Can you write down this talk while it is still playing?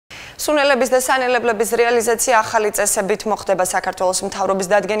სუნელების და სანელებლების რეალიზაცია ახალი წესებით მოხდება საქართველოს მთავრობის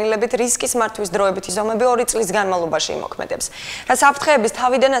დადგენილებით რისკის მართვის დროებითი ზომები 2 წლის განმავლობაში იმოქმედებს. რა საფრთხეების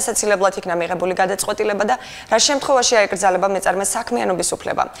თავიდან ასაცილებლად იქნა მიღებული გადაწყვეტილება და რა შემთხვევაში აეკრძალება მეწარმეს საქმიანობის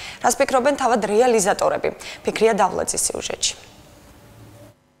უფლება. რას ფიქრობენ თავად რეალიზატორები? ფიქრია დავლაძის სიუჟეტში.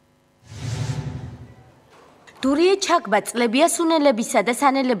 დურიე ჩაგბა წლებია სუნელებისა და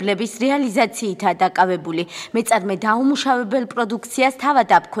სანელებლების რეალიზაციითაა დაკავებული. მეწარმე დაუმუშავებელ პროდუქციას თავად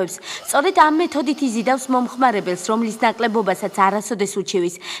აფქვევს. სწორედ ამ მეთოდით იზიდავს მომხმარებელს, რომლის ნაკლებობასაც არასოდეს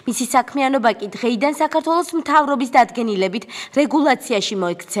უჩივის. მისი საქმიანობა კი დღეიდან საქართველოს მთავრობის დადგენილებით რეგულაციაში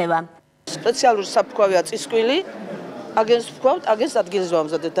მოექცევა. სპეციალური საფრქვევია წისკვილი, აგენს ვქვავთ, აგენს ადგილზე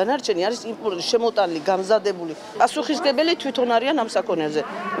ვამზადეთ. დანარჩენი არის იმპორტი შემოტანილი, გამზადებული. პასუხისმგებელი თვითონ არიან ამ საკონერზე.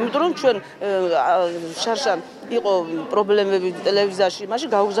 იმიტომ რომ ჩვენ შარშან იყო პრობლემები ტელევიზიაში, მაშინ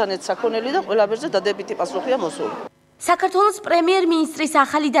გავგზავნეთ საკონელი და ყველაფერზე დადებითი პასუხია მოსული. საქართველოს პრემიერ-მინისტრის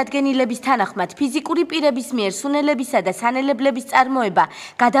ახალი დადგენილების თანახმად ფიზიკური პირების მიერ სუნელებისა და სანელებლების წარმოება,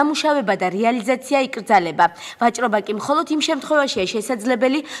 გადამუშავება და რეალიზაცია იკრძალება. ვაჭრობა კი მხოლოდ იმ შემთხვევაშია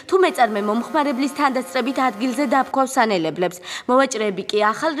შესაძლებელი, თუ მეწარმე მომხმარებლის თანდასწრებით ადგილზე დააფქვავს სანელებლებს. მოვაჭრეები კი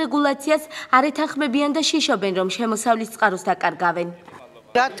ახალ რეგულაციას არ ეთანხმებიან და შიშობენ, რომ შემოსავლის წყაროს დაკარგავენ.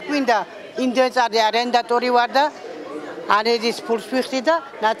 რა თქმა იმდენწარი არენდატორი ვარ და ანედის ფულს ვიხდი და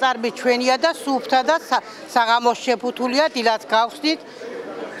ნაწარმი ჩვენია და სუფთა და საღამოს შეფუთულია, დილაც გავხსნით.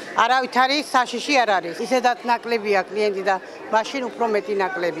 არავითარი საშიში არ არის. ისედაც ნაკლებია კლიენტი და მაშინ უფრო მეტი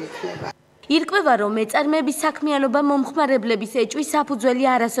ნაკლები იქნება. ირკვევა, რომ მეწარმეების საქმიანობა მომხმარებლების ეჭვის საფუძველი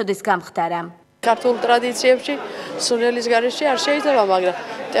არასოდეს გამხდარა. ქართულ ტრადიციებში სუნელის გარეშე არ შეიძლება, მაგრამ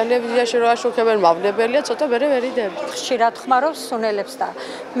ტელევიზიაში რო აშუქებენ მავნებელია, ცოტა მერე ვერ იდები. ხშირად ხმარობს სუნელებს და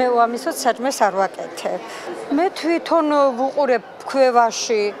მე ვამისოთ საჭმეს არ ვაკეთებ. მე თვითონ ვუყურებ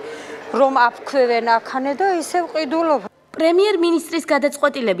ქვევაში, რომ აფქვევენ აქანე და ისევ ყიდულობ. პრემიერ-მინისტრის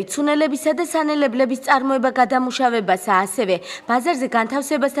გადაწყვეტილებით სუნელებისა და სანელებლების წარმოება გადამუშავებასა, ასევე ბაზარზე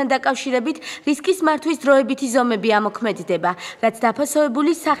განთავსებასთან დაკავშირებით რისკის მართვის დროებითი ზომები ამოქმედდება, რაც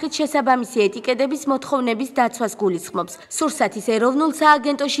დაფასოებული სახით შესაბამისი ეტიკეტების მოთხოვნების დაცვას გულისხმობს. სურსათის ეროვნულ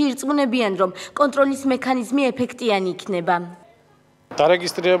სააგენტოში ირწმუნებიან, რომ კონტროლის მექანიზმი ეფექტიანი იქნება.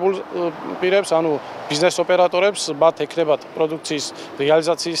 დარეგისტრირებულ პირებს, ანუ ბიზნეს ოპერატორებს, მათ ექნებათ პროდუქციის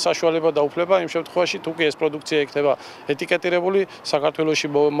რეალიზაციის საშუალება და უფლება იმ შემთხვევაში, თუ კი ეს პროდუქცია იქნება ეტიკეტირებული საქართველოში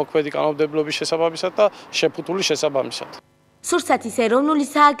მოქმედი კანონმდებლობის შესაბამისად და შეფუთული შესაბამისად. სურსათის ეროვნული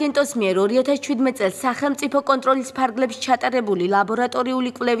სააგენტოს მიერ 2017 წელს სახელმწიფო კონტროლის ფარგლებში ჩატარებული ლაბორატორიული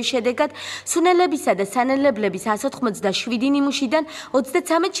კვლევის შედეგად სუნელებისა და სანელებლების 187 ნიმუშიდან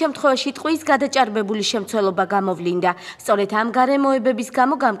 33 შემთხვევაში ტყვის გადაჭარბებული შემცველობა გამოვლინდა. სწორედ ამ გარემოებების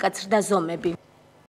გამო გამკაცრდა ზომები.